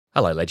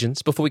Hello,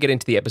 legends. Before we get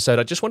into the episode,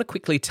 I just want to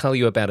quickly tell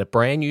you about a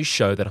brand new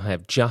show that I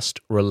have just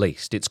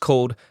released. It's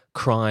called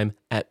Crime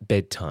at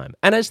Bedtime.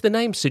 And as the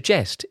name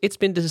suggests, it's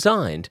been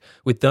designed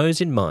with those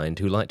in mind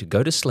who like to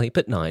go to sleep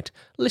at night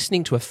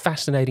listening to a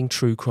fascinating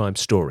true crime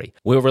story.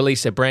 We'll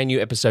release a brand new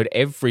episode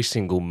every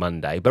single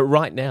Monday, but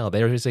right now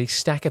there is a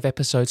stack of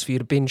episodes for you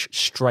to binge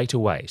straight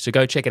away. So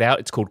go check it out.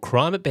 It's called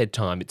Crime at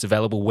Bedtime. It's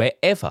available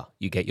wherever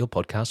you get your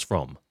podcasts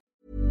from.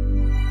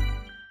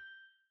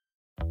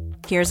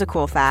 Here's a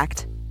cool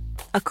fact.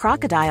 A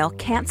crocodile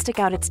can't stick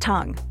out its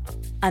tongue.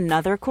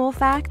 Another cool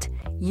fact,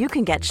 you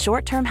can get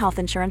short-term health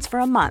insurance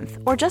for a month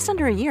or just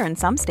under a year in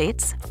some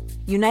states.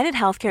 United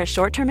Healthcare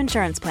short-term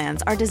insurance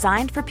plans are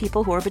designed for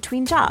people who are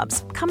between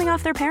jobs, coming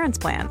off their parents'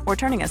 plan, or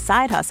turning a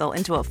side hustle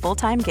into a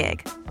full-time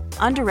gig.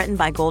 Underwritten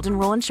by Golden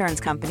Rule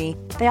Insurance Company,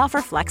 they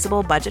offer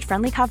flexible,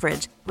 budget-friendly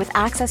coverage with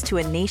access to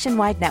a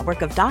nationwide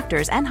network of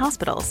doctors and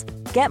hospitals.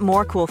 Get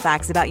more cool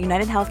facts about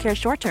United Healthcare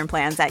short-term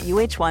plans at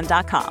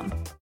uh1.com.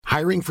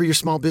 Hiring for your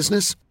small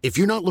business? If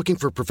you're not looking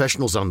for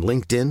professionals on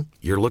LinkedIn,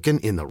 you're looking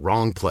in the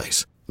wrong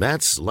place.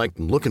 That's like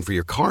looking for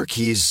your car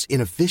keys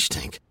in a fish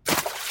tank.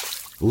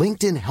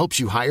 LinkedIn helps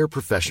you hire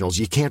professionals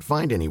you can't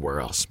find anywhere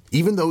else,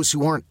 even those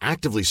who aren't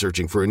actively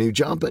searching for a new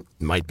job but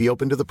might be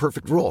open to the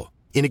perfect role.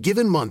 In a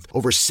given month,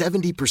 over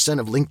 70%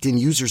 of LinkedIn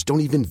users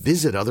don't even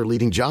visit other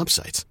leading job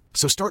sites.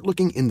 So start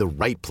looking in the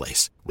right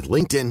place. With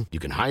LinkedIn, you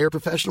can hire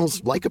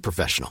professionals like a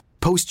professional.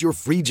 Post your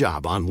free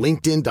job on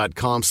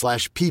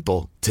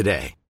linkedin.com/people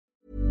today.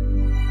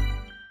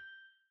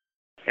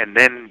 And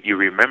then you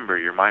remember,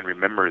 your mind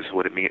remembers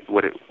what it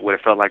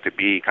felt like to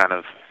be kind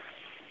of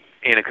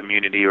in a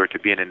community or to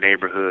be in a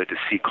neighborhood, to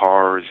see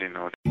cars, you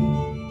know.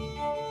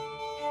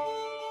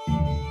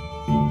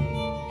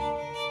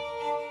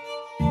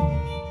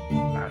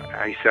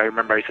 I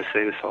remember I used to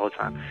say this all the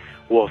time.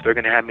 Well, if they're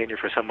going to have me in here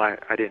for something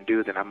I didn't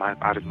do, then I might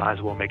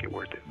as well make it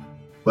worth it.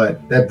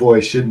 But that boy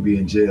shouldn't be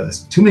in jail. It's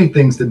too many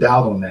things to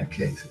doubt on that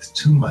case. It's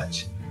too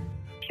much.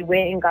 She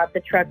went and got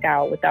the truck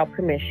out without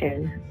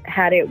permission,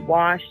 had it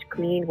washed,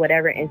 cleaned,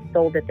 whatever, and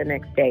sold it the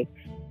next day.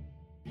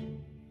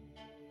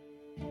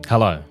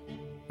 Hello,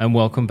 and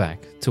welcome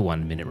back to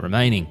 1 Minute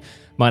Remaining.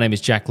 My name is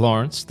Jack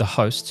Lawrence, the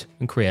host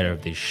and creator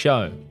of this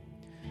show.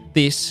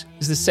 This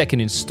is the second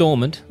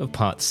installment of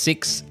Part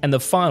 6 and the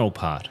final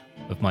part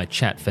of my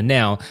chat for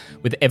now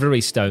with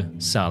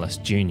Evaristo Salas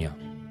Jr.,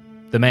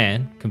 the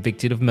man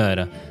convicted of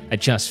murder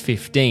at just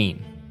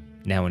 15,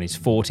 now in his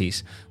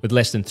 40s, with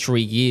less than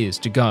 3 years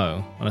to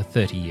go on a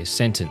 30-year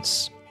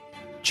sentence.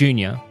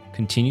 Junior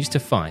continues to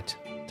fight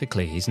to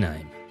clear his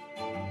name.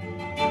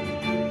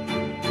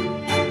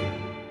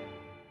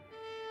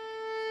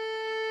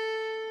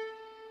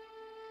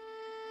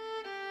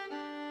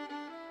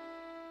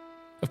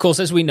 Of course,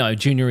 as we know,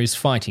 Junior is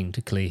fighting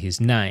to clear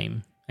his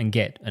name and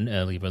get an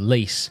early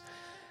release.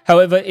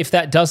 However, if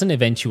that doesn't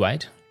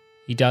eventuate,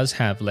 he does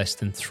have less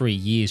than 3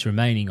 years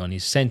remaining on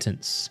his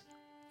sentence.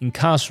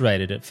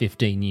 Incarcerated at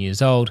 15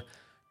 years old,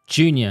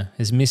 Junior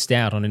has missed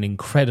out on an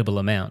incredible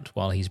amount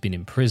while he's been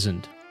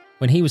imprisoned.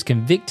 When he was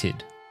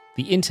convicted,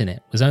 the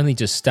internet was only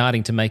just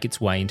starting to make its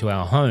way into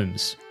our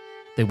homes.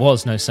 There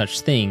was no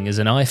such thing as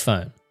an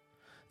iPhone.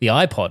 The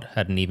iPod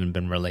hadn't even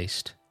been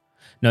released.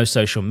 No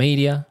social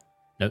media,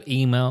 no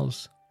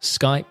emails,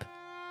 Skype,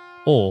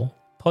 or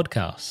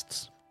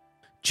podcasts.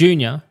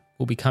 Junior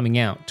will be coming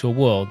out to a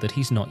world that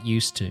he's not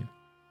used to.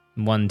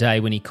 And one day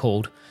when he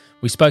called,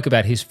 we spoke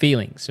about his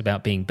feelings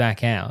about being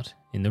back out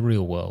in the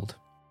real world.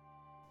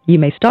 You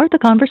may start the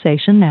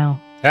conversation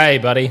now. Hey,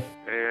 buddy. Hey,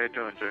 how you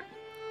doing, Jay?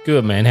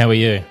 Good, man. How are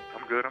you?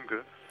 I'm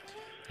good.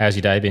 How's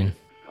your day been?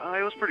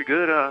 It was pretty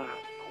good.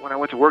 When I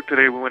went to work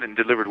today, we went and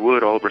delivered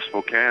wood all over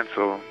Spokane,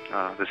 so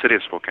the city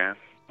of Spokane,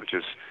 which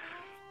is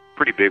a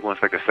pretty big one.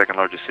 It's like the second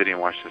largest city in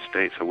Washington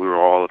State, so we were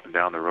all up and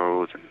down the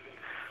roads, and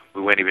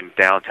we went even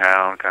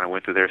downtown, kind of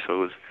went through there,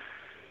 so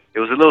it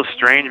was a little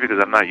strange because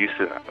I'm not used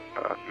to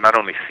not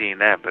only seeing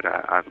that, but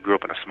I grew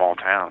up in a small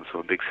town, so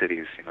a big city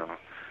is,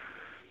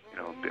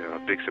 a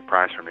big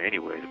surprise for me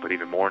anyways, but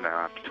even more now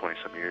after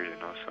 20-some years,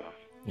 so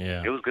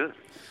yeah, it was good.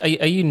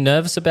 Are you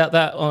nervous about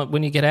that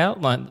when you get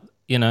out, like,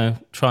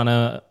 trying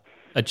to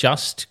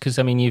adjust? Because,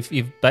 I mean,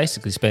 you've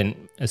basically spent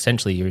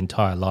essentially your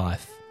entire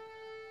life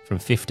from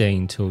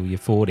 15 till you're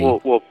 40.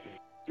 Well,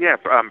 yeah,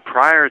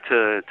 prior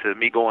to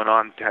me going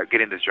on to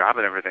getting this job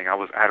and everything, I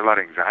had a lot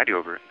of anxiety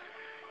over it.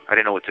 I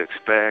didn't know what to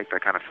expect. I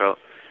kind of felt,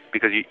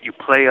 because you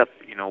play up,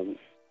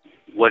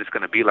 what it's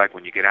going to be like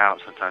when you get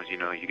out. Sometimes,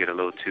 you get a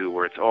little too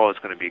where it's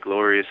going to be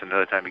glorious.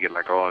 Another time you get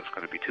like, it's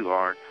going to be too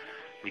hard.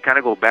 You kind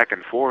of go back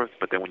and forth,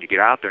 but then when you get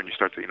out there and you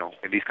start to,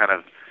 in these kind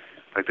of,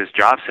 like this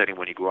job setting,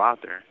 when you go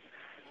out there,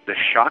 the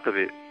shock of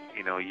it,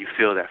 you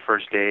feel that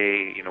first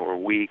day, or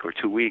week or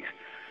 2 weeks,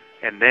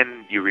 and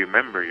then your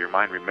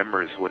mind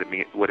remembers what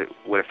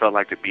it felt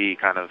like to be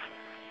kind of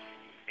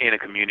in a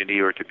community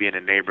or to be in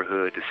a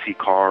neighborhood, to see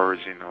cars,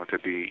 to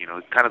be,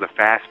 kind of the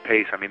fast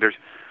pace. I mean,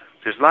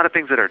 there's a lot of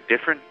things that are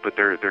different, but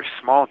there's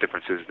small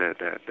differences that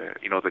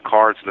the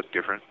cars look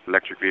different.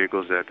 Electric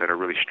vehicles that are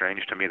really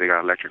strange to me. They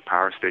got electric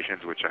power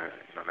stations, which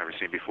I've never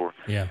seen before.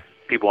 Yeah.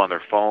 people on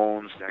their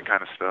phones, that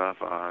kind of stuff.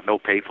 No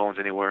pay phones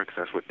anywhere, because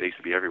that's what they used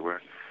to be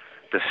everywhere.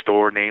 The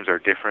store names are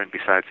different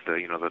besides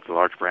the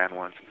large brand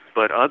ones.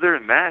 But other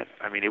than that,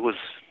 I mean, it was,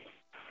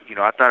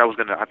 I thought I was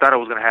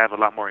gonna have a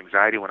lot more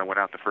anxiety when I went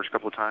out the first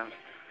couple of times,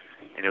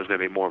 and it was gonna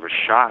be more of a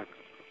shock.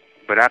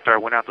 But after I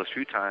went out those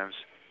few times,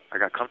 I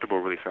got comfortable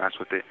really fast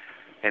with it,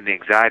 and the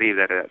anxiety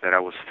that I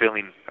was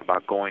feeling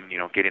about going,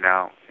 getting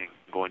out and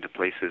going to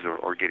places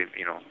or getting,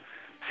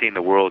 seeing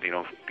the world,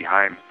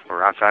 behind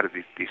or outside of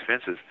these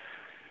fences,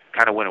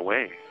 kind of went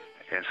away.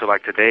 And so,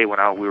 like today, when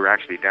we were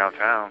actually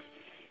downtown,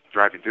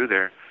 driving through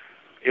there,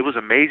 it was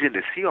amazing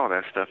to see all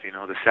that stuff.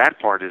 The sad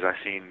part is I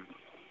seen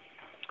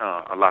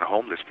a lot of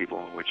homeless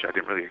people, which I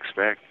didn't really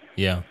expect.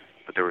 Yeah.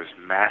 But there was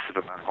massive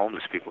amount of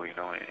homeless people, and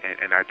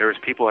there was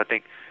people, I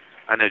think,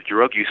 and the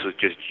drug use was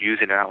just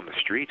using it out on the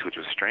streets, which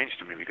was strange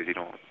to me because in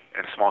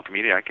a small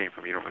community I came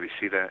from, you don't really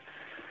see that.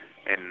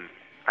 And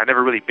I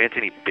never really been to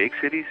any big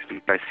cities,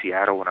 besides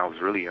Seattle when I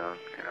was really young,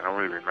 and I don't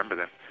really remember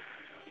them.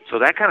 So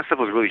that kind of stuff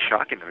was really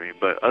shocking to me.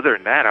 But other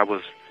than that, I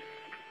was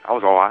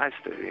all eyes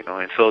to it,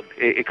 and so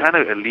it kind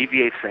of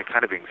alleviates that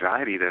kind of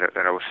anxiety that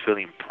I was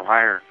feeling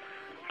prior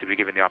to be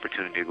given the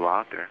opportunity to go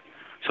out there.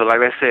 So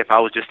like I say, if I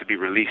was just to be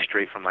released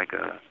straight from like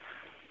a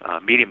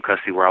medium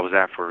custody where I was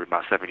at for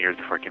about 7 years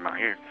before I came out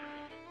here,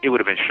 it would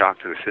have been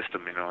shock to the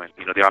system, and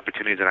the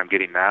opportunities that I'm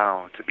getting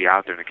now to be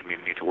out there in the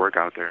community, to work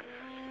out there,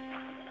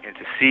 and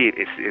to see it,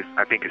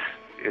 I think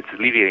it's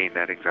alleviating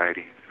that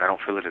anxiety. I don't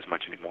feel it as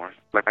much anymore.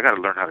 Like, I got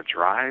to learn how to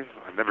drive.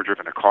 I've never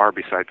driven a car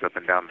besides up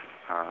and down.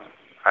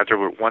 I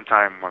drove one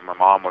time when my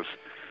mom was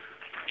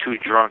too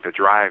drunk to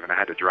drive, and I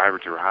had to drive her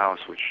to her house,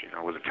 which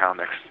was a town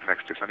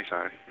next to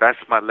Sunnyside. That's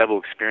my level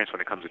of experience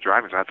when it comes to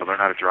driving. So I had to learn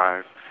how to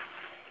drive.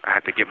 I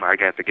had to get my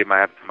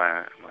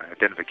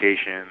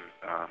identification,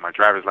 my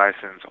driver's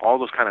license, all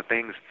those kind of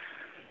things.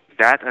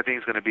 That I think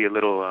is going to be a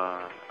little.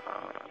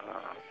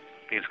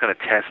 It's going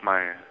to test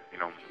my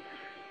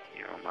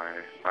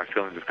my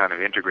feelings of kind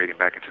of integrating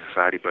back into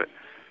society. But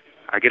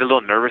I get a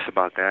little nervous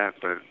about that.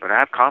 But I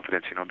have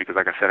confidence, because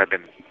like I said, I've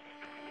been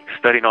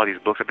studying all these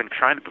books. I've been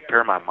trying to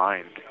prepare my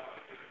mind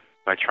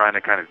by trying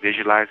to kind of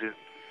visualize it,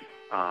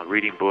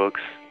 reading books.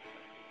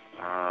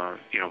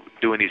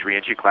 Doing these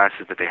reentry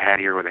classes that they had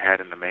here or they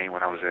had in the Maine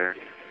when I was there,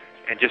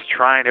 and just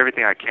trying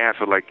everything I can.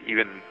 So like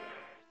even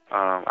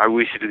I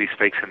used to do these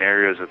fake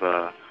scenarios of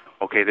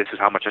okay, this is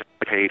how much I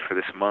paid for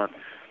this month.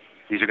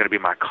 These are going to be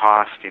my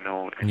costs,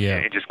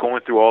 and just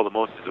going through all the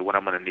motions of what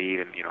I'm going to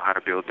need and how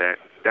to build that.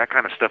 That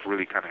kind of stuff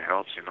really kind of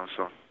helps,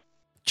 So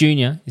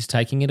Junior is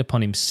taking it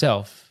upon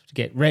himself to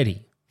get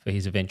ready for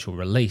his eventual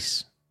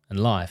release and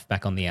life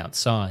back on the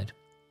outside.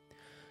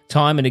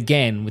 Time and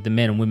again, with the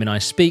men and women I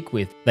speak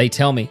with, they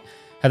tell me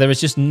how there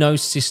is just no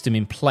system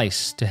in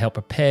place to help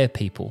prepare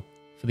people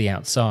for the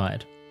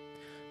outside.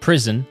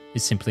 Prison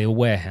is simply a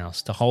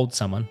warehouse to hold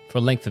someone for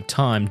a length of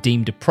time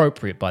deemed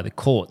appropriate by the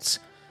courts,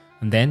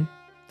 and then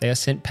they are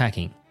sent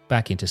packing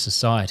back into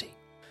society.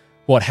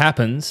 What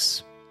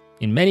happens,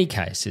 in many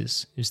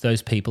cases, is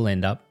those people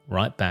end up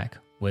right back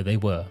where they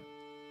were.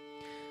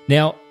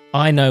 Now,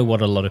 I know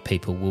what a lot of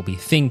people will be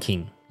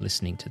thinking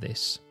listening to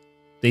this.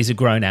 These are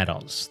grown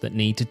adults that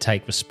need to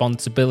take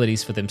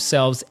responsibilities for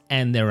themselves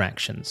and their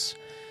actions.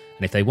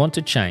 And if they want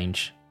to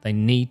change, they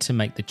need to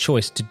make the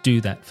choice to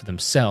do that for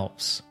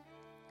themselves.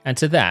 And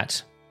to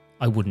that,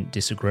 I wouldn't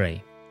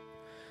disagree.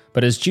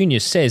 But as Junior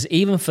says,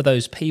 even for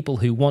those people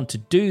who want to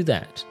do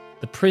that,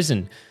 the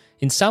prison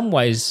in some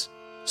ways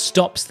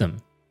stops them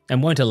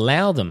and won't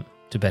allow them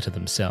to better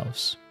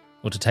themselves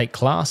or to take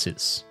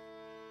classes.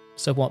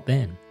 So what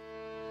then?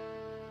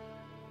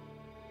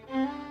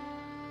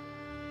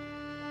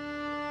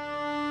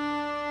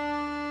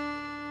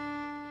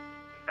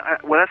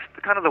 Well,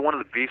 that's kind of one of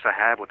the beefs I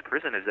have with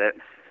prison is that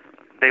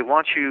they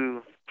want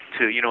you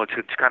to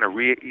kind of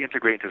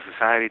reintegrate into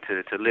society,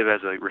 to live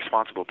as a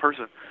responsible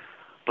person,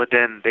 but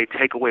then they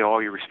take away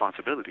all your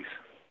responsibilities,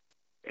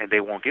 and they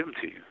won't give them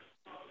to you.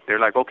 They're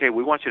like, okay,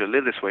 we want you to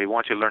live this way. We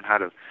want you to learn how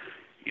to,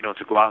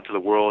 to go out into the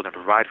world and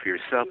provide for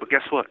yourself. But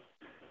guess what?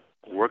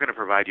 We're going to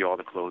provide you all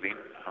the clothing.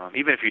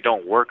 Even if you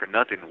don't work or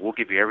nothing, we'll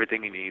give you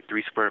everything you need,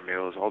 3 square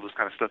meals, all this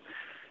kind of stuff.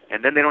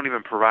 And then they don't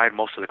even provide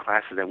most of the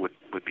classes that would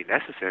be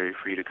necessary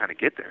for you to kind of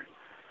get there.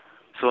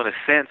 So in a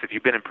sense, if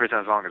you've been in prison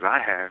as long as I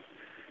have,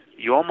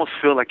 you almost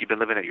feel like you've been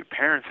living at your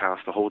parents' house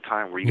the whole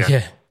time where you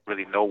got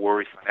really no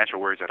worries, financial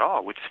worries at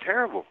all, which is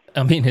terrible.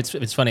 I mean,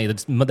 it's funny.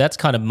 That's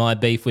kind of my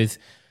beef with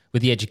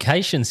the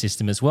education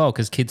system as well,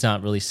 because kids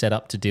aren't really set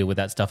up to deal with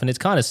that stuff. And it's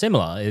kind of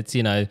similar. It's,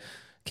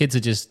 kids are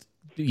just,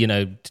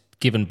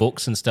 given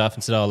books and stuff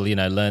and said,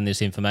 learn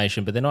this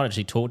information, but they're not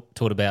actually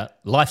taught about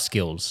life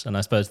skills. And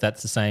I suppose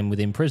that's the same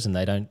within prison.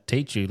 They don't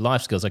teach you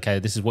life skills. Okay,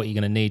 this is what you're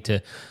going to need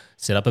to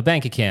set up a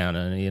bank account,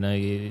 and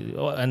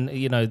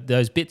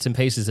those bits and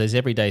pieces, those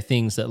everyday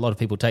things that a lot of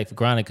people take for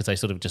granted because they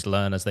sort of just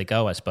learn as they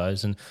go, I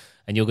suppose. And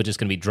you're just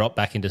going to be dropped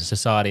back into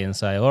society and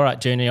say, all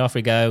right, Junior, off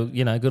we go.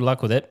 Good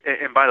luck with it.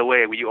 And by the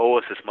way, you owe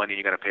us this money.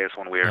 You're going to pay us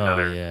one way or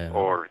another,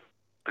 or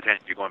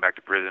potentially going back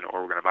to prison,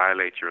 or we're going to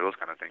violate you, or those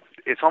kind of things.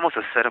 It's almost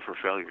a setup for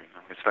failure. You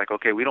know? It's like,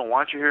 okay, we don't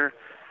want you here,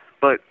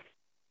 but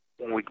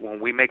when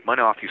we make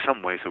money off you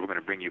some way, so we're going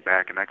to bring you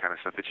back and that kind of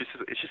stuff. It's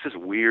just this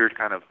weird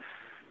kind of.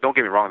 Don't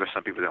get me wrong. There's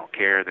some people that don't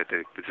care that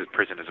this is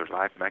prison is their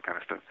life and that kind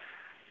of stuff.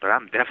 But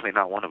I'm definitely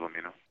not one of them.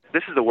 You know,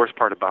 this is the worst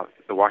part about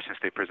the Washington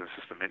State prison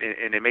system, and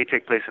it may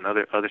take place in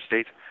other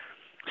states.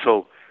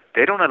 So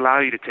they don't allow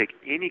you to take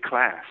any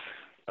class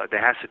that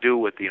has to do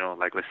with, you know,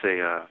 like let's say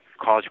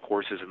college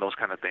courses and those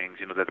kind of things,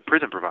 you know, that the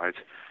prison provides,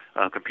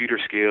 computer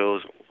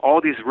skills, all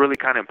these really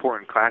kind of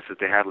important classes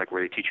they have, like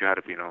where they teach you how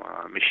to, you know,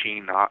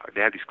 machine.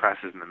 They have these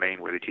classes in the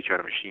Maine where they teach you how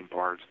to machine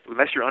parts.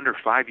 Unless you're under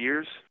 5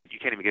 years, you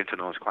can't even get into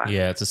those classes.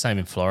 Yeah, it's the same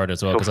in Florida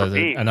as well, because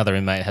another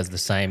inmate has the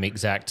same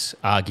exact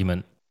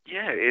argument.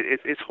 Yeah,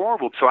 it's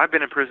horrible. So I've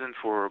been in prison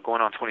for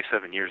going on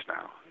 27 years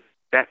now.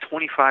 That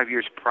 25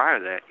 years prior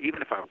to that,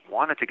 even if I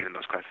wanted to get in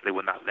those classes, they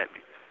would not let me.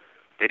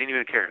 They didn't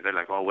even care. They're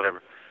like, oh,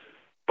 whatever.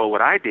 But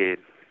what I did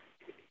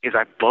is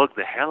I bugged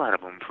the hell out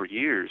of them for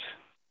years,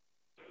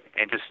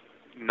 and just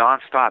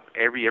nonstop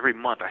every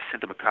month I sent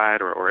them a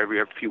kite, or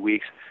every few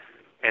weeks,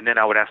 and then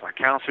I would ask my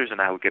counselors,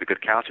 and I would get a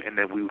good counselor, and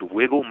then we would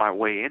wiggle my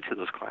way into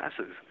those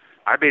classes.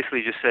 I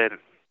basically just said,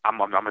 I'm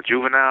a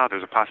juvenile.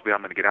 There's a possibility I'm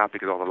going to get out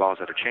because of all the laws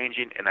that are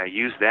changing, and I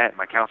used that.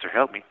 My counselor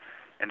helped me,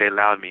 and they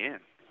allowed me in.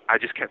 I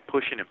just kept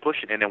pushing and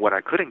pushing, and then what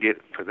I couldn't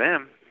get for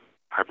them,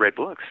 I read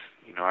books.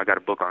 You know, I got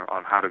a book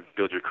on how to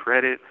build your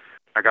credit.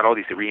 I got all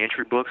these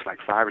reentry books, like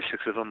 5 or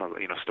 6 of them,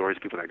 you know, stories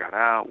of people that got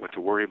out, what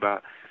to worry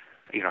about,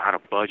 you know, how to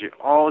budget,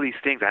 all these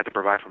things I had to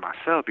provide for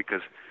myself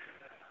because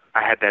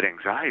I had that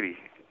anxiety,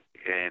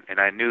 and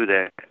I knew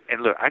that.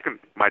 And look,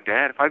 my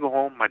dad, if I go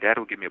home, my dad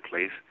will give me a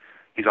place.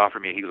 He's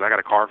offered me, he goes, I got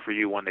a car for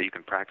you, one that you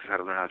can practice how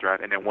to learn how to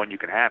drive, and then one you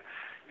can have.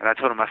 And I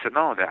told him, I said,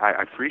 no, that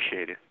I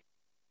appreciate it,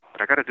 but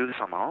I got to do this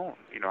on my own.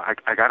 You know,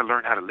 I got to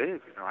learn how to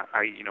live.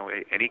 You know,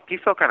 and he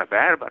felt kind of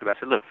bad about it. But I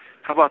said, look,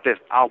 how about this?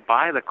 I'll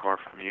buy the car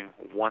from you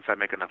once I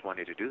make enough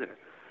money to do that,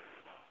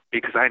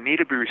 because I need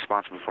to be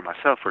responsible for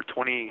myself. For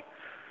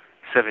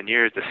 27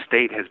 years, the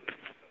state has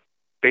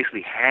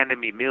basically handed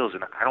me meals,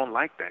 and I don't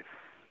like that.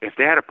 If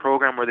they had a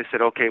program where they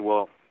said, okay,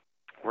 well,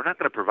 we're not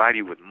going to provide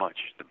you with much,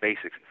 the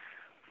basics,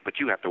 but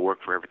you have to work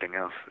for everything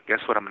else.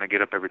 Guess what? I'm going to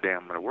get up every day.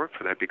 I'm going to work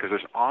for that because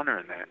there's honor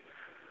in that.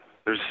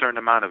 There's a certain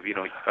amount of, you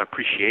know,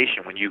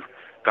 appreciation when you've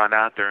gone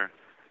out there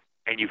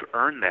and you've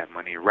earned that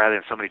money, rather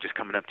than somebody just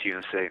coming up to you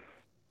and say,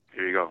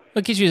 here you go.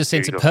 It gives you a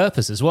sense of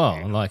purpose as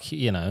well. Like,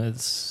 you know,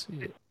 it's...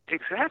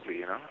 Exactly,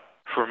 you know.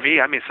 For me,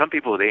 I mean, some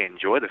people, they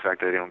enjoy the fact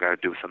that they don't got to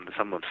do something.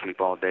 Some of them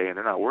sleep all day and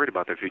they're not worried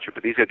about their future.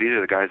 But these are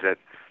the guys that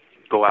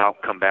go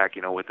out, come back,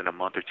 you know, within a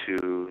month or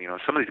two. You know,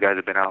 some of these guys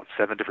have been out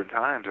 7 different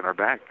times and are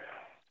back.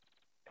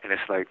 And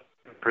it's like,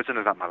 prison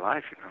is not my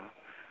life, you know.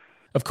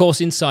 Of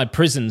course, inside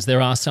prisons,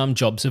 there are some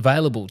jobs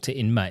available to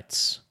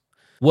inmates.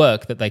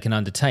 Work that they can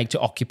undertake to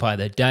occupy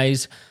their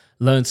days,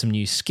 learn some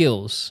new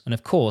skills, and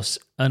of course,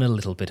 earn a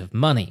little bit of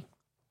money.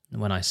 And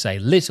when I say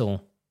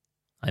little,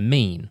 I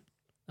mean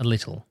a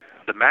little.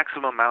 The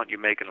maximum amount you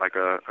make in like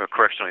a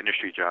correctional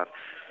industry job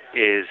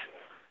is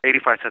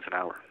 85 cents an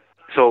hour.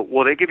 So,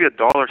 well, they give you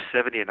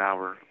 $1.70 an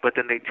hour, but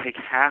then they take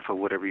half of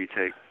whatever you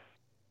take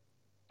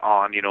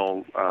on, you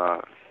know,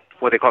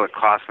 what they call it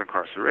cost of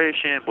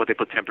incarceration, what they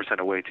put 10%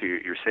 away to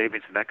your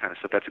savings and that kind of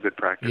stuff. That's a good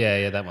practice.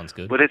 Yeah, that one's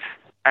good. But it's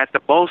at the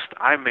most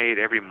I made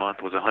every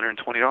month was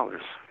 $120.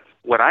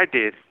 What I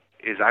did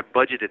is I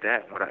budgeted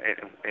that,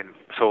 and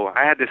so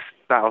I had this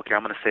thought, okay,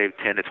 I'm going to save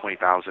 $10,000 to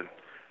 $20,000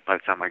 by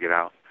the time I get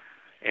out.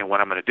 And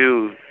what I'm going to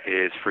do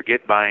is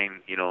forget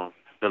buying, you know,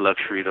 the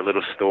luxury, the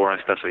little store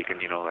and stuff, so you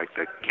can, you know, like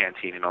the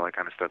canteen and all that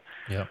kind of stuff.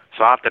 Yeah.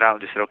 So I opted out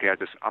and just said, okay,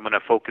 I'm going to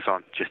focus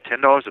on just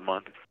 $10 a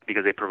month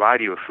because they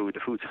provide you with food. The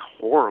food's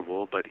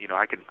horrible, but you know,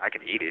 I can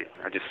eat it.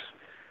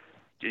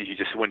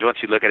 Once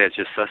you look at it as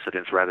just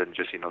sustenance rather than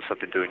just, you know,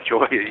 something to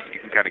enjoy, you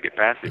can kind of get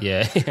past it.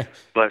 Yeah.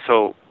 But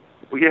so,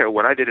 yeah,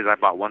 what I did is I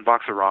bought 1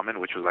 box of ramen,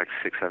 which was like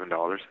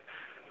 $6-7,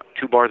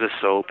 2 bars of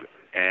soap,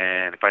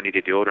 and if I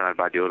needed deodorant, I'd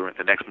buy deodorant.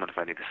 The next month, if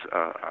I needed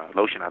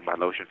lotion, I'd buy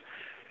lotion.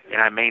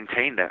 And I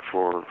maintained that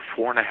for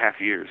 4.5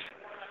 years.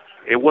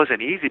 It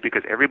wasn't easy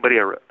because everybody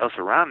else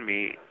around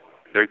me,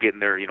 they're getting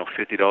their, you know,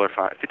 $55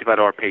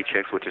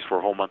 paychecks, which is for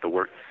a whole month of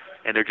work,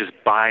 and they're just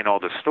buying all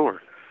the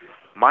store.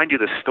 Mind you,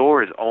 the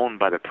store is owned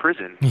by the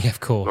prison, yeah, of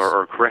course,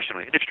 or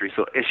correctional industry,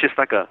 so it's just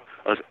like a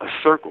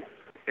circle.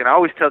 And I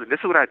always tell them, this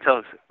is what I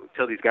tell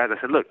these guys.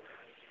 I said, look,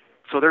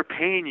 so they're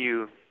paying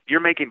you, you're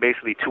making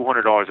basically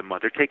 $200 a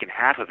month. They're taking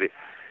half of it,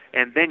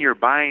 and then you're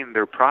buying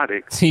their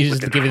product. So you're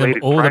just giving them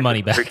all the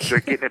money back. They're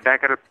getting it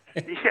back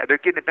they're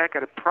getting it back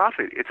at a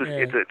profit. It's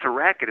a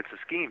racket. It's a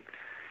scheme,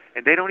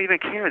 and they don't even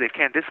care. They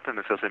can't discipline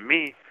themselves. And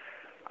me,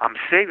 I'm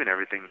saving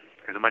everything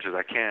as much as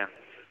I can.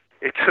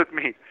 It took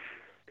me.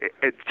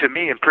 To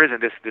me, in prison,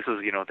 this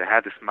was, you know, to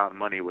have this amount of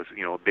money was,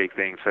 you know, a big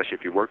thing, especially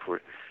if you work for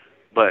it.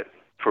 But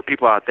for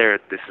people out there,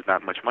 this is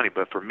not much money.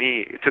 But for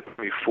me, it took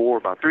me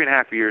about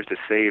 3.5 years to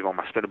save on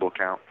my spendable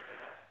account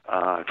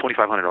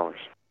 $2,500.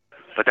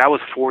 But that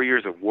was 4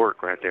 years of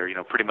work right there, you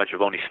know, pretty much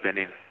of only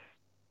spending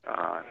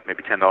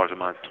maybe $10 a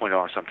month,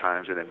 $20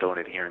 sometimes, and then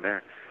donate here and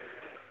there.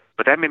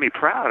 But that made me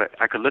proud.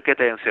 I could look at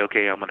that and say,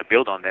 okay, I'm going to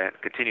build on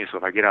that, continue. So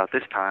if I get out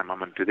this time, I'm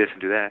going to do this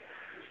and do that.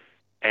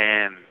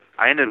 And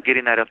I ended up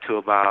getting that up to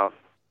about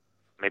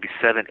maybe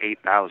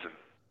 8,000.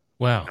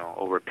 Wow. You know,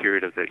 over a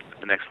period of the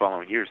next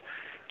following years,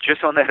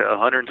 just on that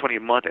 120 a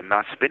month and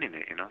not spending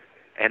it, you know.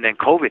 And then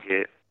COVID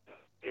hit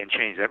and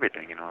changed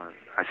everything, you know.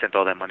 I sent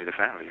all that money to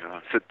family, you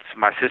know. So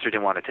my sister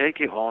didn't want to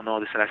take it. Oh no,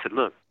 this, and I said,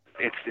 look,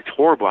 it's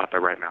horrible out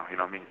there right now, you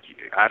know. I mean,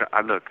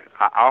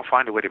 I'll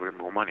find a way to get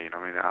more money, you know.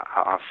 I mean,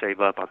 I'll save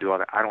up, I'll do all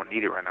that. I don't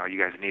need it right now. You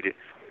guys need it.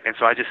 And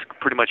so I just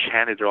pretty much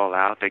handed it all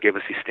out. They gave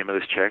us these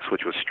stimulus checks,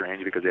 which was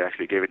strange because they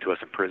actually gave it to us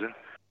in prison.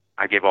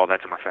 I gave all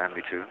that to my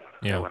family too.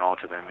 Yeah. It went all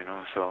to them, you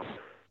know. So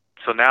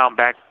now I'm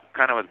back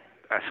kind of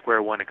at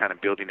square one and kind of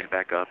building it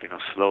back up, you know,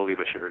 slowly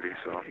but surely.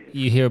 So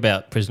you hear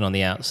about prison on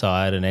the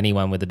outside, and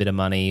anyone with a bit of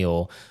money,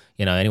 or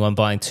you know, anyone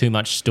buying too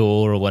much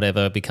store or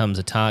whatever becomes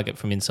a target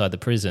from inside the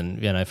prison,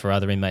 you know, for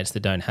other inmates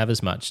that don't have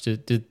as much.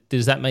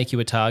 Does that make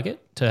you a target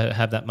to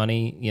have that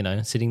money, you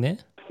know, sitting there?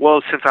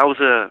 Well, since I was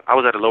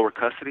at a lower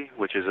custody,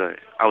 which is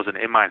I was an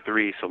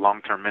MI3, so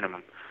long-term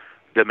minimum,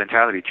 the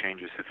mentality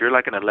changes. If you're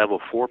like in a level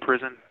 4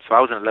 prison, so I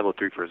was in a level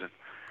 3 prison,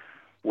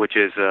 which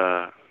is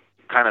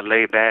kind of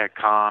laid back,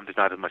 calm. There's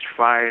not as much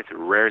fights,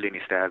 rarely any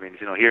stabbings.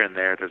 You know, here and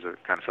there, there's a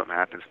kind of something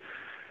happens.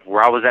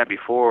 Where I was at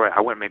before,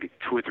 I went maybe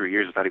 2 or 3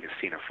 years without even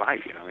seeing a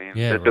fight. You know what I mean?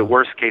 Yeah, the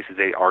worst case is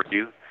they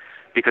argue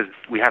because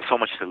we have so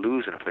much to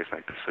lose in a place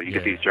like this. So you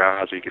get these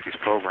jobs or you get these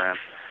programs.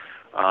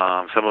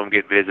 Some of them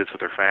get visits with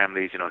their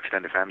families, you know,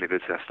 extended family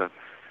visits, that stuff.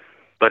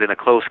 But in the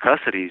close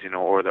custodies, you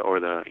know, or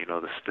the you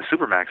know the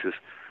supermaxes,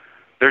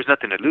 there's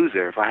nothing to lose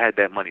there. If I had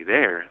that money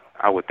there,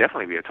 I would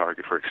definitely be a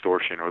target for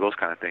extortion or those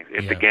kind of things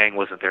if the gang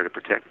wasn't there to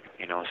protect me,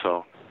 you know.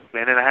 So,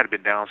 and then I had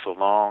been down so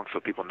long, so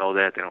people know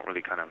that. They don't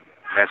really kind of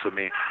mess with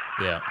me.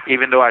 Yeah.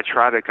 Even though I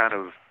try to kind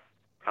of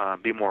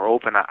be more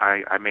open,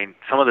 I mean,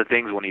 some of the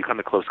things when you come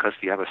to close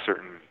custody, you have a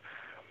certain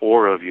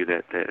aura of you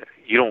that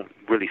you don't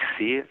really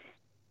see it,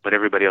 but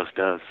everybody else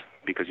does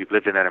because you've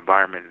lived in that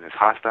environment and it's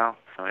hostile.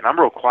 I mean, I'm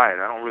real quiet.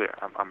 I'm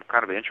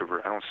kind of an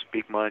introvert. I don't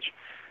speak much.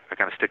 I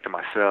kind of stick to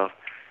myself.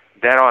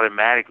 That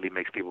automatically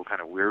makes people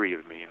kind of weary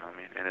of me, you know what I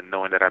mean? And then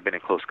knowing that I've been in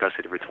close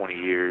custody for 20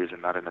 years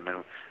and not in the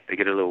middle, they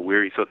get a little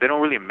weary. So they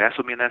don't really mess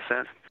with me in that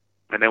sense.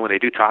 And then when they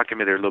do talk to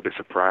me, they're a little bit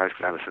surprised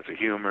because I have a sense of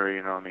humor,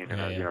 you know what I mean? And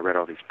I read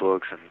all these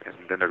books, and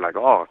then they're like,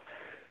 oh,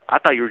 I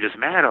thought you were just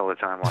mad all the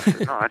time. I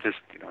said, no, I just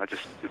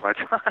do my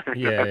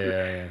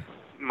time.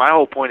 My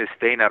whole point is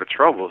staying out of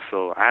trouble,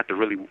 so I have to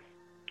really,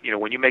 you know,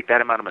 when you make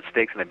that amount of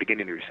mistakes in the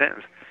beginning of your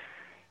sentence,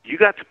 you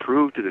got to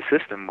prove to the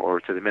system or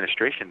to the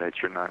administration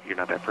that you're not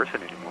that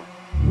person anymore.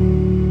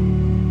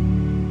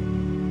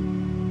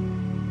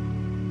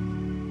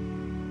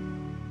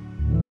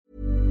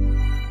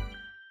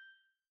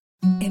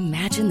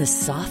 Imagine the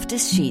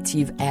softest sheets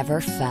you've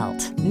ever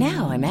felt.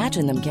 Now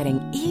imagine them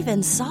getting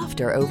even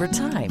softer over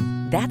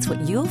time. That's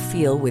what you'll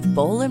feel with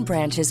Boll &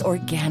 Branch's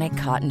organic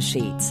cotton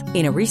sheets.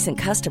 In a recent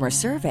customer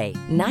survey,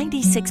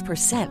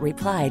 96%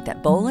 replied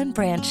that Boll &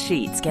 Branch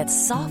sheets get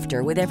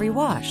softer with every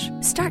wash.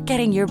 Start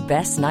getting your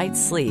best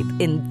night's sleep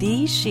in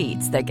these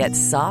sheets that get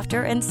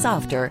softer and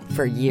softer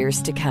for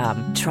years to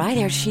come. Try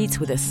their sheets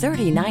with a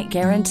 30-night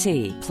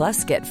guarantee.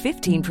 Plus, get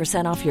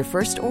 15% off your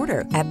first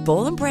order at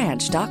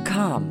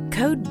bollandbranch.com.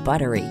 Code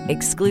BUTTERY.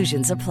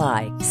 Exclusions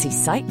apply. See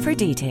site for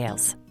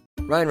details.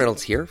 Ryan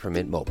Reynolds here from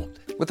Mint Mobile.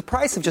 With the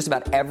price of just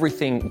about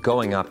everything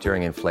going up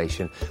during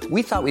inflation,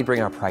 we thought we'd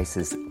bring our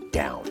prices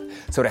down.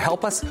 So to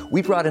help us,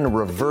 we brought in a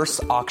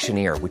reverse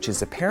auctioneer, which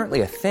is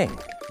apparently a thing.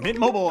 Mint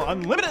Mobile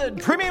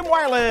Unlimited Premium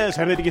Wireless.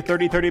 How to get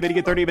 30, 30, bit to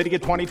get 30, bit to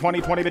get 20,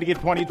 20, 20, bit to get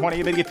 20, 20,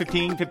 bit to get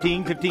 15,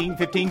 15, 15,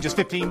 15, just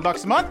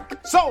 $15 a month?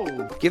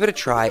 Sold! Give it a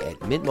try at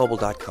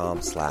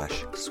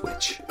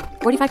mintmobile.com/switch.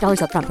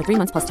 $45 up front for 3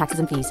 months plus taxes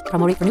and fees.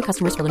 Promo rate for new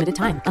customers for limited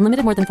time.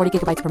 Unlimited more than 40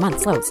 gigabytes per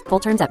month. Slows full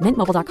terms at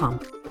mintmobile.com.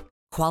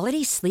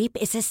 Quality sleep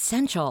is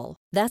essential.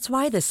 That's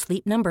why the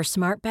Sleep Number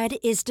Smart Bed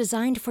is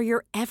designed for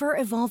your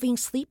ever-evolving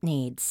sleep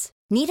needs.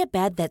 Need a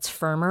bed that's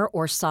firmer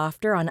or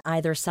softer on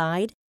either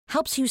side?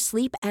 Helps you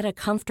sleep at a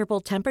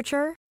comfortable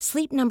temperature?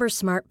 Sleep Number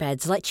Smart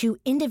Beds let you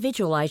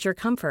individualize your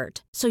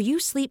comfort, so you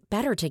sleep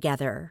better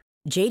together.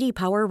 J.D.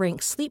 Power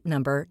ranks Sleep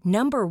Number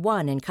number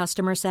 1 in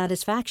customer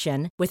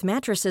satisfaction with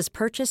mattresses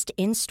purchased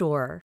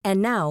in-store.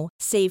 And now,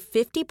 save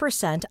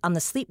 50% on the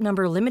Sleep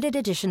Number Limited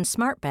Edition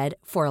Smart Bed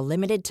for a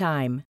limited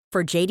time.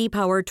 For J.D.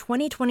 Power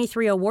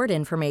 2023 award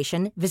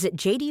information, visit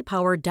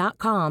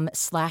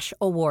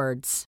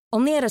jdpower.com/awards.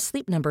 Only at a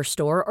Sleep Number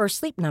store or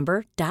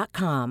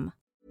sleepnumber.com.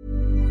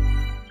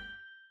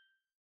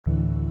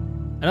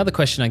 Another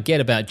question I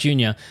get about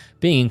Junior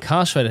being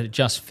incarcerated at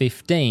just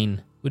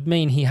 15 would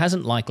mean he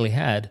hasn't likely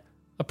had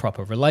a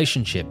proper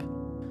relationship.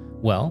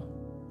 Well,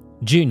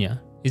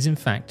 Junior is in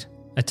fact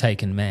a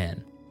taken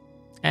man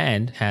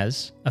and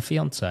has a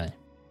fiancé.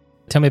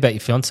 Tell me about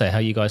your fiancé, how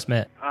you guys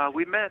met.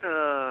 We met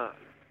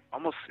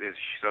almost,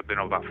 she's been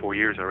about 4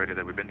 years already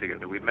that we've been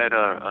together. We met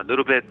a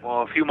little bit,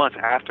 a few months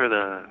after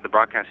the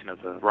broadcasting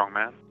of The Wrong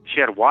Man. She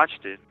had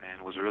watched it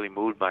and was really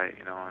moved by it,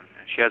 and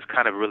she has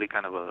kind of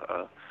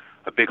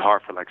a big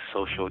heart for like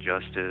social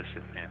justice.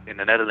 And in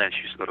the Netherlands,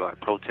 she used to go to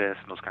like protests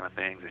and those kind of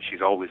things, and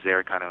she's always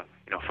there kind of,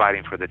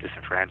 fighting for the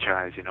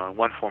disenfranchised, in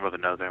one form or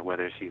another,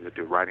 whether it's either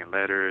through writing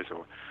letters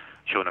or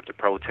showing up to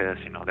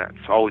protests,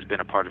 that's always been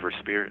a part of her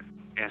spirit.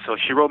 And so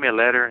she wrote me a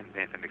letter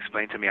and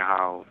explained to me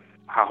how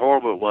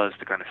horrible it was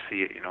to kind of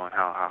see it, and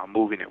how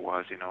moving it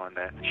was, and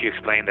that she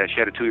explained that she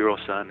had a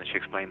 2-year-old son, and she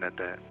explained that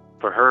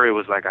for her it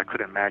was like, I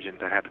couldn't imagine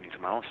that happening to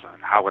my own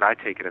son. How would I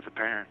take it as a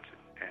parent?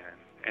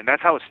 And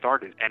that's how it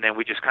started. And then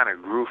we just kind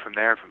of grew from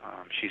there.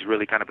 She's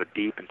really kind of a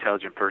deep,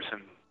 intelligent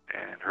person,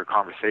 and her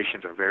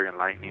conversations are very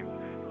enlightening,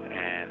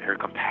 and her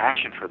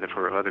compassion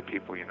for other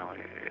people,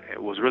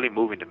 it was really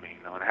moving to me,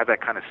 and I have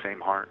that kind of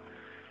same heart.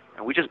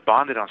 And we just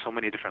bonded on so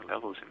many different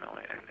levels,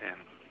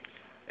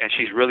 and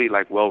she's really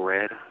like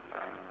well-read.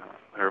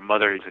 Her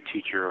mother is a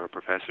teacher or a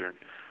professor,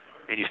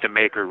 and used to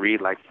make her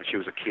read, like when she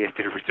was a kid,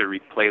 to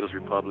read Plato's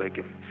Republic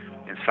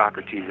and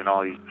Socrates and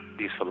all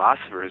these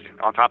philosophers,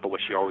 on top of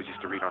what she always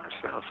used to read on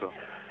herself. So,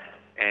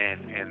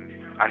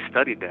 and I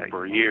studied that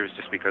for years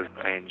just because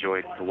I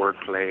enjoyed the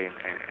wordplay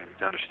and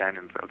the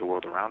understanding of the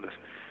world around us.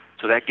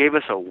 So that gave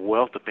us a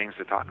wealth of things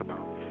to talk about.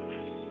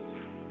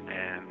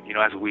 And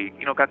as we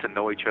got to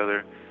know each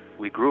other,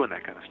 we grew in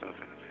that kind of stuff.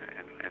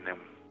 And then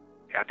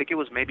I think it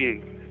was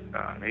maybe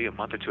a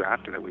month or two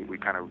after that we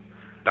kind of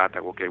thought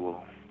that, okay,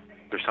 well,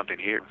 there's something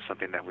here,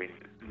 something that we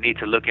need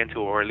to look into,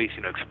 or at least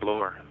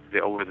explore.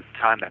 Over the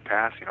time that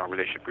passed, our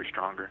relationship grew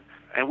stronger,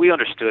 and we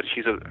understood.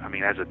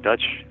 As a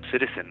Dutch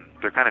citizen,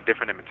 they're kind of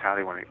different in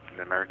mentality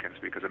than Americans,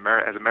 because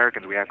as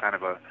Americans we have kind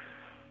of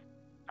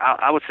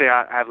I would say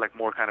I have like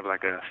more kind of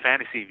like a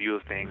fantasy view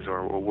of things,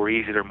 or we're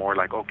easier, more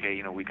like,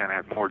 okay, we kind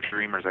of have more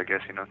dreamers, I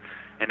guess,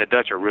 and the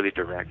Dutch are really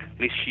direct. At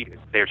least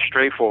they're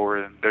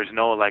straightforward. There's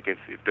no like, if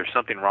there's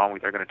something wrong,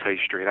 they're going to tell you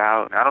straight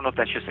out. And I don't know if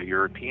that's just a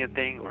European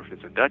thing or if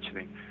it's a Dutch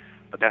thing,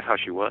 but that's how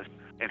she was.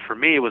 And for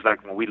me, it was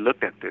like when we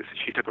looked at this,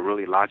 she took a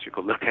really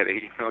logical look at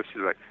it.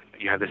 She's like,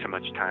 you have this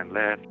much time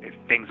left. If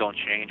things don't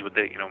change with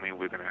it,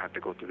 we're going to have to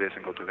go through this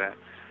and go through that.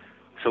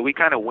 So we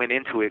kind of went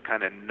into it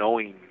kind of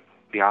knowing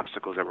the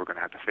obstacles that we're going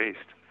to have to face.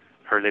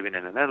 Her living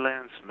in the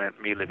Netherlands,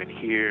 me living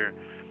here.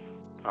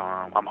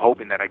 I'm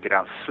hoping that I get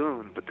out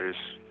soon, but there's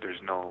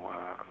no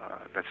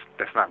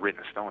that's not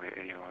written in stone.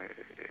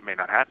 It may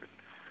not happen.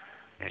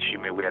 And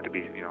we have to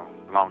be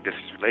long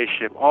distance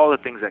relationship. All the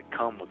things that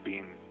come with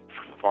being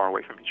far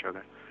away from each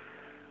other.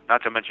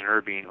 Not to mention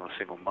her being a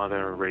single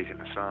mother, raising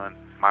a son.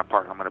 My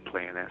part I'm going to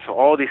play in that. So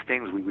all these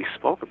things we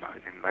spoke about.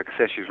 And like I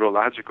said, she's real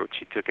logical.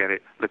 She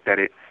looked at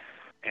it,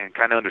 and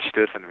kind of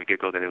understood from the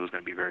get-go that it was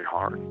going to be very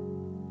hard.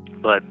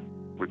 But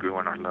we grew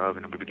in our love,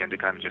 and we began to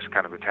kind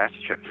of attach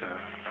each other,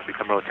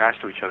 become real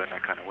attached to each other in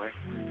that kind of way.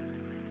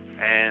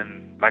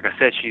 And like I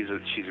said, she's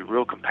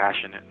real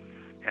compassionate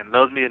and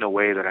loves me in a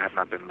way that I have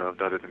not been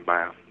loved other than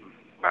by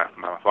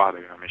my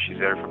father. She's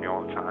there for me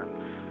all the time.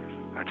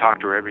 I talk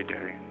to her every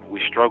day.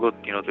 We struggled,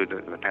 through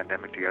the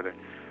pandemic together.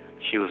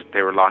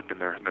 They were locked in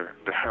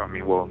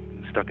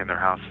stuck in their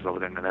houses over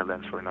there in the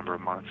Netherlands for a number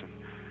of months, and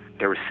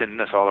they were sending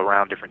us all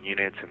around different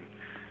units and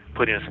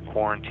putting us in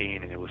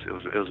quarantine, and it was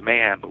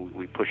mayhem, but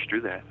we pushed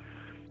through that.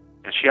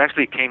 And she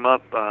actually came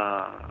up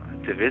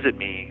to visit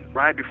me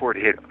right before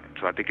it hit.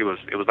 So I think it was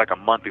like a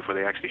month before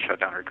they actually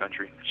shut down her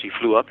country. She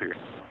flew up here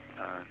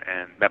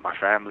and met my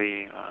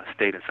family,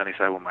 stayed in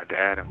Sunnyside with my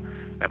dad,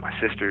 and met my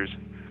sisters.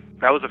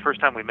 That was the first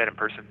time we met in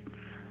person.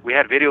 We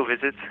had video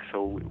visits,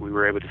 so we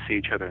were able to see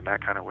each other in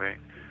that kind of way.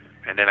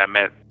 And then I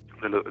met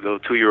the little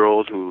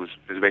 2-year-old who is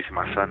basically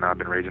my son now. I've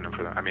been raising him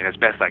as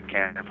best I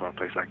can for a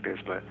place like this.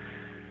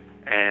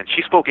 And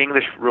she spoke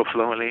English real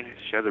fluently.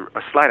 She has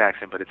a slight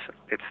accent, but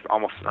it's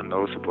almost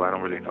unnoticeable. I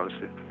don't really notice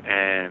it.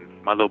 And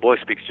my little boy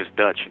speaks just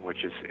Dutch,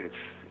 which is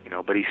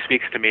but he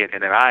speaks to me, and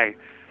then I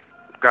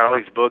got all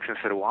these books and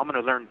said, well, I'm going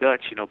to learn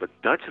Dutch, but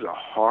Dutch is a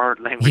hard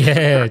language.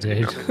 Yeah,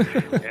 dude.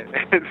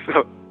 And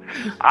so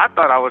I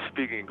thought I was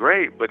speaking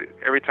great, but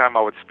every time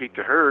I would speak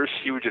to her,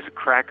 she would just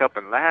crack up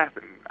and laugh.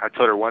 And I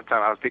told her one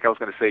time, I think I was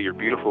going to say, you're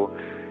beautiful.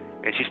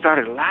 And she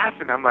started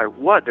laughing. I'm like,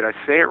 what? Did I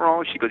say it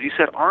wrong? She goes, you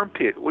said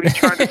armpit. What are you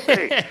trying to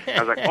say?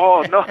 I was like,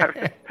 oh, no.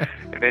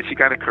 And then she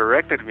kind of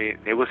corrected me.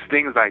 It was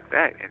things like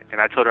that.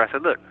 And I told her, I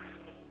said, look,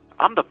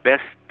 I'm the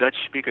best Dutch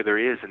speaker there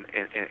is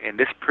in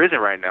this prison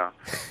right now.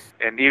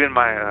 And even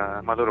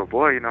my little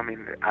boy,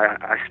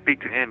 I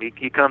speak to him.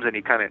 He comes and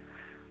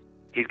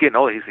he's getting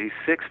old. He's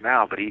 6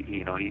 now, but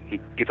he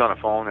gets on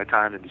the phone at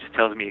times and just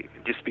tells me,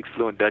 just speaks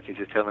fluent Dutch. He's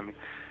just telling me.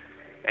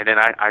 And then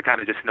I kind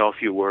of just know a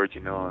few words,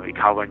 ik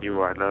hou van you,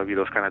 or I love you,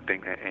 those kind of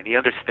things. And he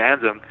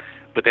understands them.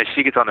 But then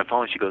she gets on the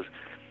phone and she goes,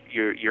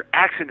 your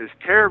accent is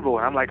terrible.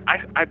 And I'm like,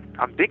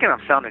 I'm thinking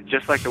I'm sounding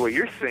just like the way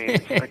you're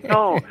saying. She's like,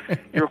 no,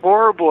 you're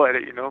horrible at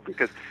it,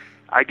 because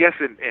I guess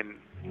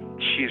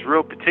she's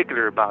real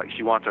particular about,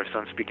 she wants our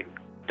son speaking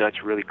Dutch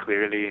really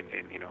clearly, and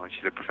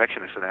she's a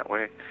perfectionist in that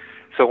way.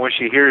 So when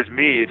she hears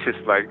me, it's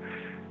just like,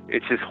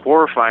 it's just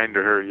horrifying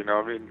to her, you know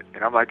what I mean?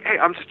 And I'm like, hey,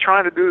 I'm just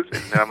trying to do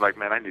this. And I'm like,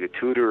 man, I need a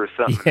tutor or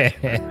something.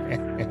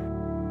 Yeah.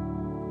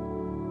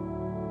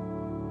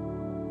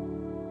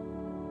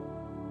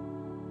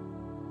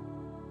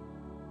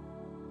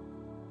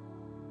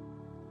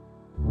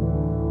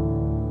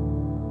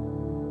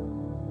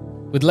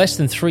 With less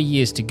than 3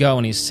 years to go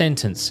on his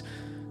sentence,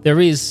 there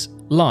is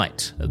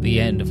light at the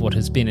end of what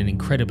has been an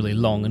incredibly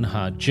long and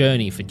hard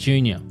journey for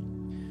Junior.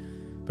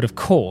 But of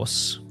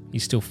course,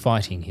 he's still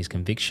fighting his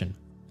conviction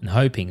and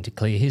hoping to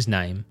clear his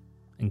name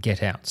and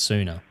get out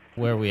sooner.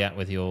 Where are we at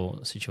with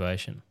your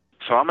situation?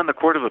 So I'm in the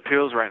Court of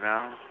Appeals right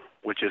now,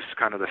 which is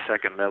kind of the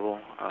second level.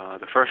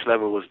 The first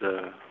level was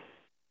the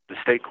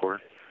state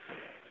court,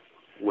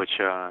 which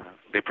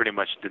they pretty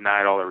much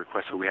denied all our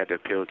requests, so we had to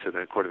appeal to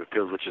the Court of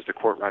Appeals, which is the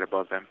court right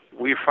above them.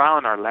 We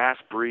filed our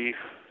last brief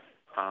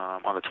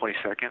on the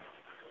 22nd.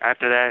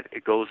 After that,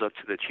 it goes up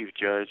to the chief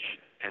judge,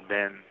 and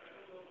then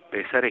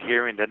they set a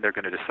hearing, then they're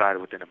going to decide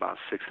within about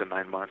 6 to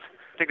 9 months.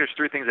 I think there's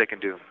three things they can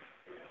do.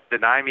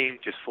 Deny me,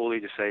 just fully,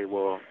 just say,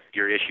 well,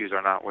 your issues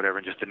are not whatever,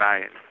 and just deny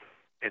it.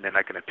 And then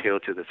I can appeal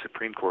to the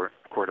Supreme Court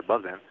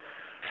above them.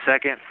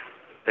 Second,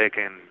 they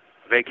can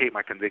vacate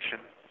my conviction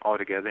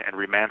altogether and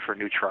remand for a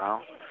new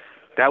trial.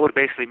 That would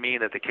basically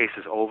mean that the case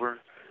is over,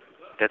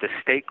 that the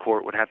state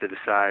court would have to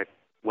decide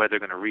whether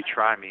they're going to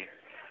retry me,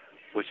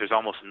 which there's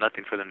almost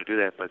nothing for them to do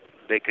that, but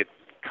they could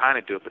kind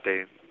of do it, but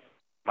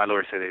my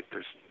lawyer said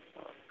there's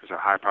a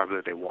high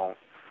probability they won't.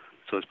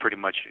 So it's pretty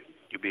much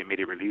you'll be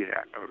immediately released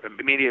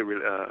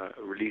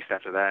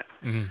after that.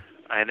 Mm-hmm.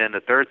 And then the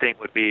third thing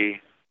would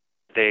be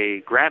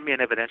they grant me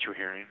an evidential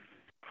hearing,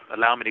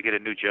 allow me to get a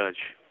new judge,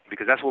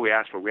 because that's what we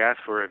asked for. We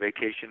asked for a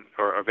vacating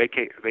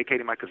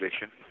my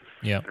conviction,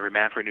 and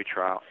remand for a new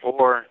trial,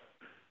 or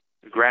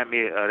grant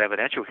me an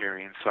evidential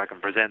hearing so I can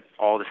present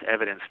all this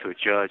evidence to a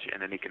judge,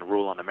 and then he can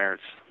rule on the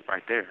merits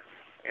right there.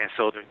 And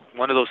so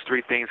one of those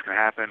three things can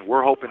happen.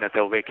 We're hoping that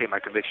they'll vacate my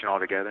conviction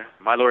altogether.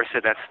 My lawyer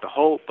said that's the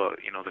hope, but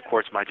the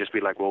courts might just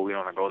be like, well, we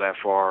don't want to go that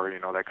far,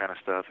 that kind of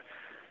stuff.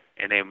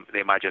 And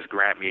they might just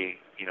grant me,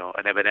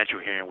 an evidential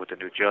hearing with a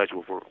new judge.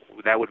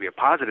 That would be a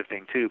positive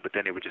thing too, but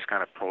then it would just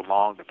kind of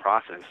prolong the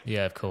process.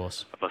 Yeah, of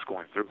course. Of us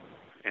going through.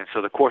 And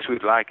so the course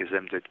we'd like is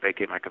them to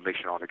vacate my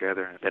conviction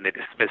altogether. Then they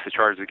dismiss the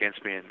charges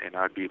against me, and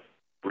I'd be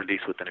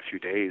released within a few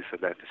days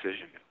of that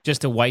decision.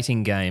 Just a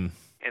waiting game.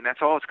 And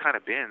that's all it's kind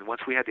of been.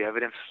 Once we had the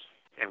evidence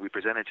and we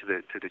presented to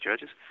the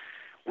judges,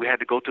 we had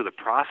to go through the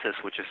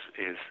process, which is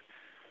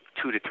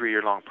 2 to 3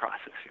 year long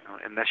process,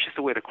 and that's just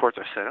the way the courts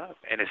are set up.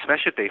 And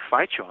especially if they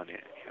fight you on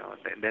it,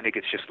 then it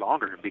gets just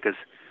longer because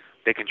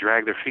they can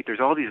drag their feet.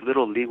 There's all these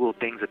little legal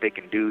things that they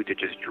can do to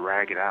just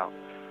drag it out,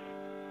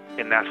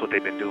 and that's what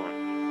they've been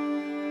doing.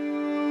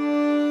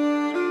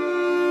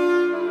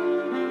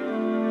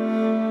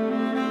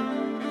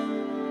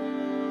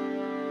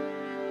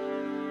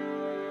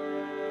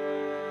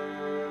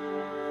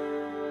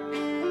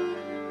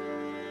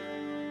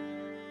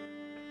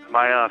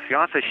 My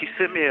fiance, she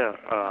sent me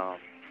a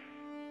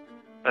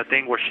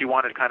thing where she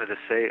wanted kind of to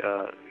say,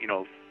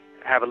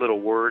 have a little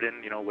word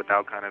in,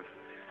 without kind of,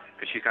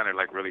 because she's kind of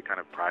like really kind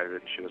of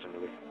private. She doesn't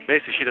really,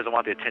 basically she doesn't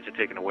want the attention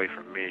taken away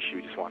from me.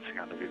 She just wants to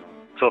kind of,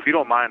 So if you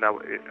don't mind,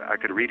 I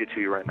could read it to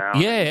you right now.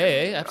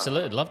 Yeah,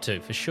 absolutely. I'd love to,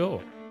 for sure.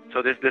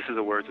 So this is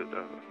the words of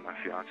my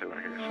fiance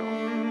right here. So.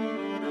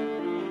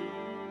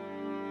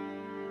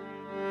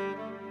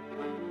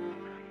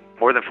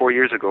 More than 4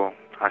 years ago,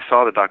 I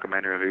saw the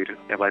documentary of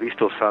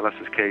Evaristo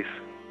Salas' case,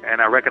 and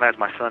I recognized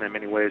my son in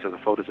many ways of the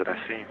photos that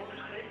I've seen.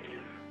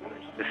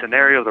 The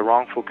scenario of the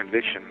wrongful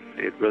conviction,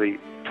 it really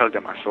tugged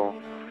at my soul.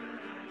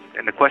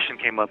 And the question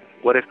came up,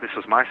 what if this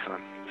was my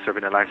son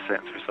serving a life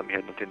sentence for something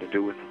he had nothing to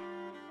do with?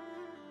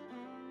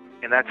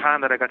 In that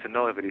time that I got to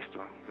know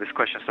Evaristo, this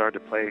question started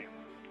to play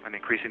an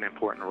increasingly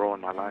important role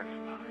in my life.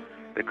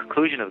 The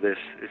conclusion of this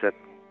is that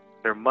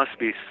there must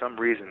be some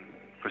reason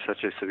for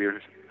such a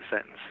severe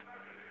sentence.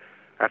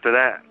 After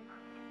that,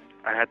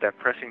 I had that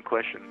pressing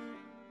question,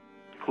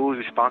 who is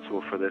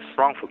responsible for this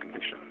wrongful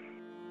conviction?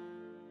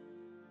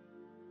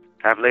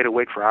 I've laid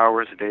awake for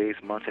hours,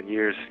 days, months, and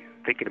years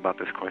thinking about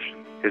this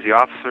question. Is the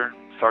officer,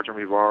 Sergeant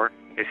Rivard,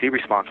 is he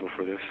responsible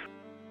for this?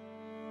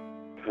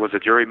 Was the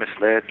jury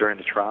misled during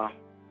the trial?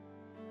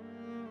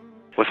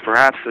 Was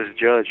perhaps this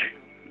judge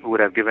who would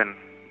have given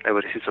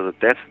Evaristo the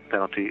death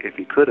penalty if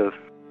he could have?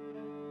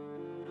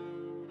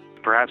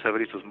 Perhaps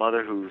Evaristo's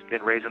mother who's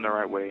been raised in the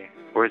right way?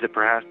 Or is it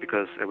perhaps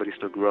because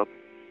Evaristo grew up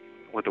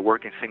with a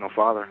working single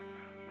father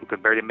who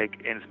could barely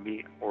make ends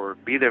meet or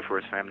be there for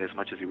his family as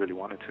much as he really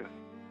wanted to?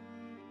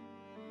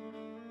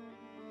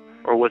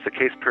 Or was the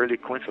case purely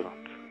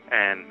coincidence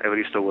and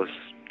Evaristo was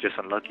just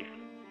unlucky?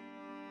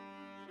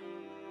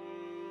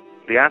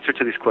 The answer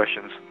to these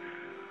questions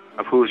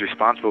of who is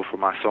responsible for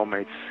my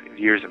soulmate's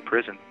years in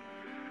prison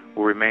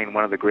will remain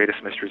one of the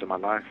greatest mysteries of my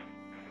life,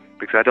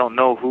 because I don't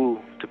know who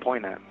to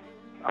point at.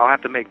 I'll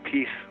have to make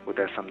peace with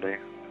that someday.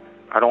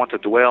 I don't want to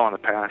dwell on the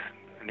past,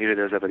 and neither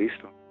does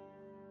Evaristo.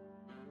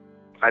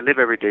 I live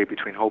every day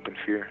between hope and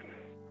fear.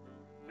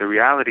 The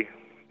reality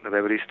of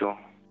Evaristo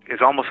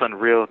it's almost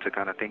unreal to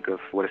kind of think of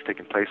what has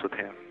taken place with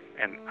him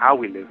and how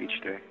we live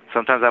each day.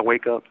 Sometimes I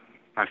wake up,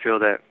 I feel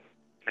that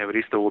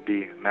Evaristo will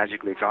be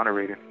magically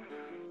exonerated.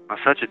 On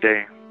such a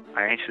day,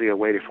 I anxiously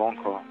await a phone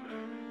call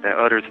that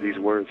utters these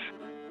words: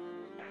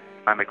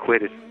 I'm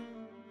acquitted.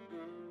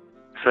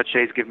 Such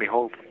days give me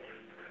hope.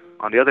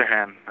 On the other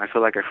hand, I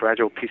feel like a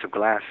fragile piece of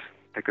glass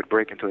that could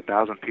break into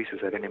 1,000 pieces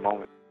at any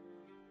moment.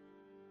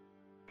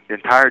 The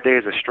entire day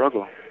is a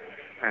struggle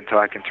until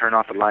I can turn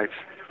off the lights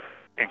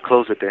and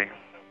close the day.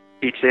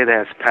 Each day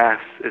that has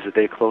passed is a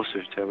day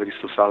closer to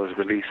Evaristo Salas'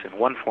 release in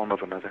one form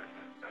or another.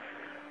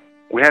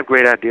 We have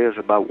great ideas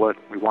about what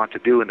we want to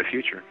do in the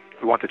future.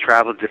 We want to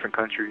travel to different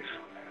countries,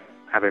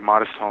 have a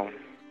modest home,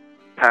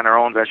 plant our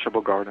own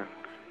vegetable garden,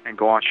 and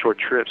go on short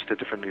trips to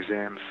different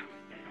museums.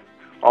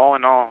 All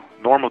in all,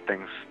 normal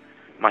things.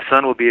 My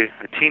son will be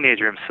a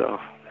teenager himself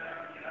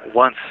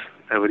once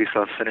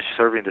Evaristo has finished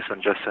serving this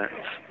unjust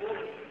sentence.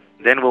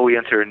 Then will we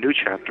enter a new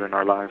chapter in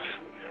our lives.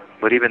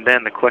 But even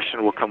then, the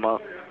question will come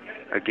up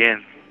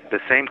again, the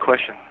same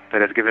question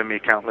that has given me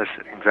countless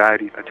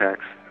anxiety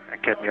attacks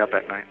and kept me up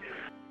at night.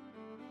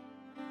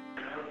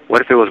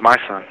 What if it was my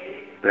son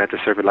that had to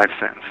serve a life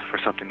sentence for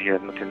something he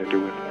had nothing to do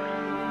with?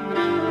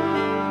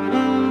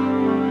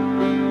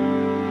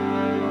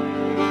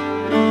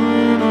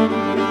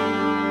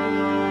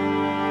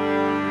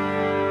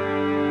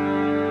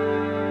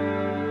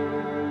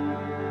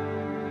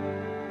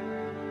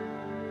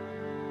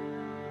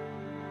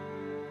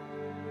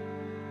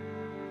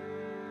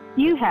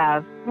 You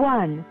have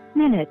 1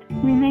 minute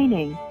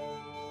remaining.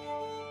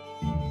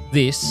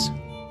 This,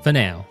 for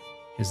now,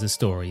 is the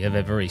story of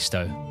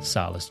Evaristo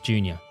Salas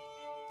Jr.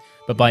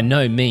 But by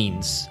no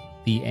means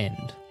the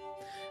end.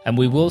 And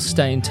we will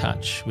stay in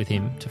touch with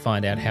him to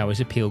find out how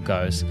his appeal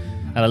goes,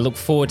 and I look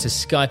forward to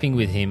Skyping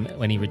with him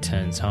when he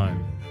returns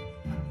home.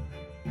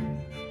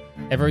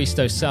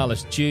 Evaristo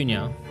Salas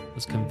Jr.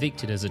 was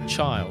convicted as a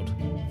child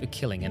for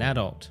killing an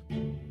adult.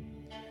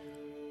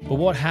 But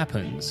what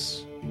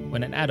happens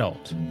when an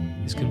adult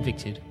is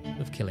convicted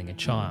of killing a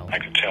child? I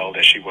could tell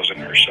that she wasn't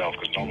herself,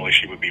 because normally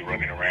she would be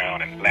running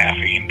around and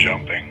laughing and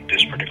jumping.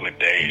 This particular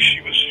day,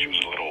 she was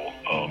a little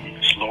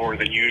slower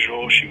than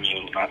usual. She was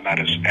not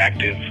as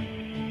active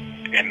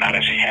and not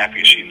as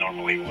happy as she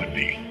normally would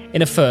be.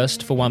 In a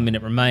first, for 1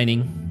 minute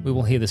remaining, we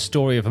will hear the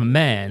story of a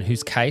man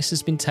whose case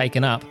has been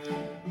taken up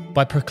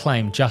by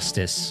Proclaim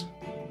Justice,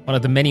 one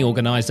of the many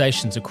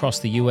organisations across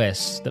the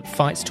US that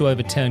fights to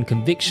overturn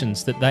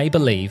convictions that they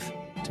believe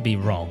to be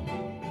wrong.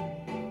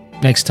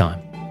 Next time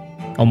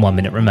on 1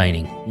 Minute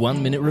Remaining.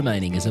 1 Minute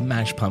Remaining is a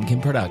Mash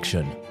Pumpkin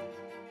production.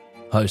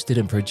 Hosted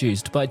and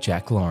produced by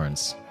Jack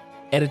Lawrence.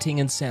 Editing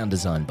and sound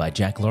design by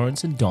Jack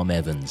Lawrence and Dom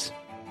Evans.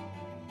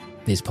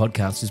 This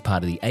podcast is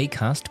part of the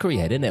Acast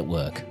Creator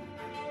Network.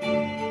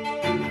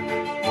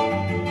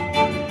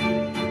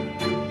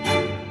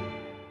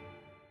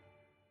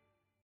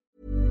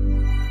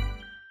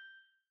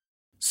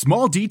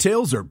 Small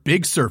details are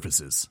big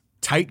surfaces.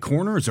 Tight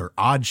corners are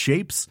odd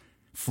shapes.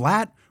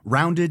 Flat,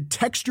 rounded,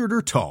 textured,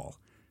 or tall.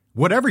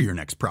 Whatever your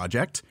next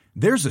project,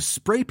 there's a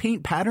spray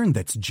paint pattern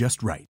that's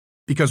just right.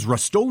 Because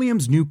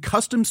Rust-Oleum's new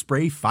Custom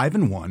Spray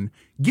 5-in-1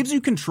 gives you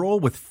control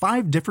with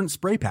 5 different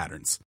spray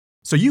patterns.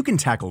 So you can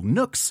tackle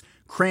nooks,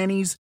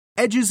 crannies,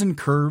 edges, and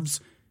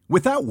curves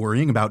without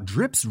worrying about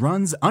drips,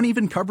 runs,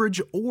 uneven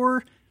coverage,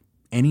 or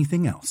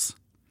anything else.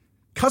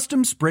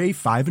 Custom Spray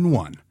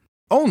 5-in-1.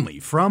 Only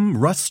from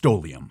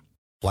Rust-Oleum.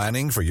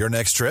 Planning for your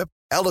next trip?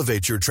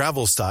 Elevate your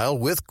travel style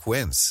with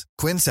Quince.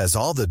 Quince has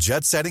all the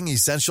jet-setting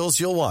essentials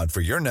you'll want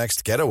for your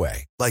next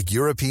getaway, like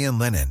European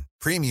linen,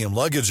 premium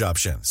luggage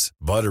options,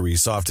 buttery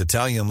soft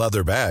Italian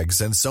leather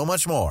bags, and so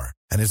much more.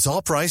 And it's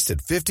all priced at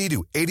 50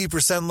 to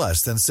 80%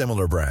 less than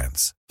similar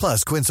brands.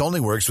 Plus, Quince only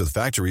works with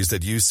factories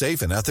that use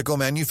safe and ethical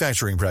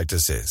manufacturing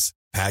practices.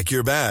 Pack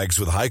your bags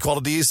with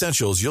high-quality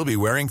essentials you'll be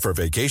wearing for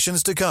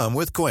vacations to come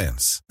with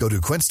Quince. Go to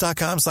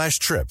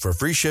quince.com/trip for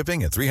free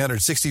shipping and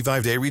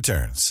 365-day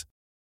returns.